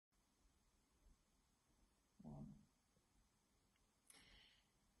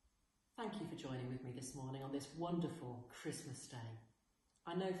Thank you for joining with me this morning on this wonderful Christmas day.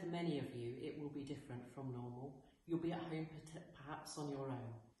 I know for many of you it will be different from normal. You'll be at home perhaps on your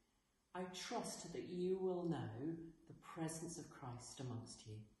own. I trust that you will know the presence of Christ amongst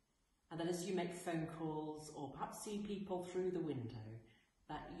you, and that as you make phone calls or perhaps see people through the window,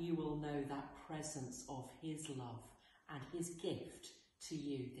 that you will know that presence of his love and his gift to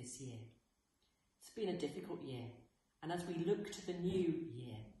you this year. It's been a difficult year, and as we look to the new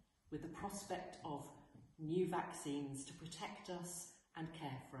year, with the prospect of new vaccines to protect us and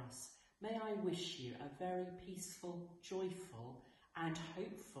care for us, may I wish you a very peaceful, joyful and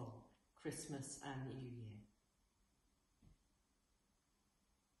hopeful Christmas and New Year.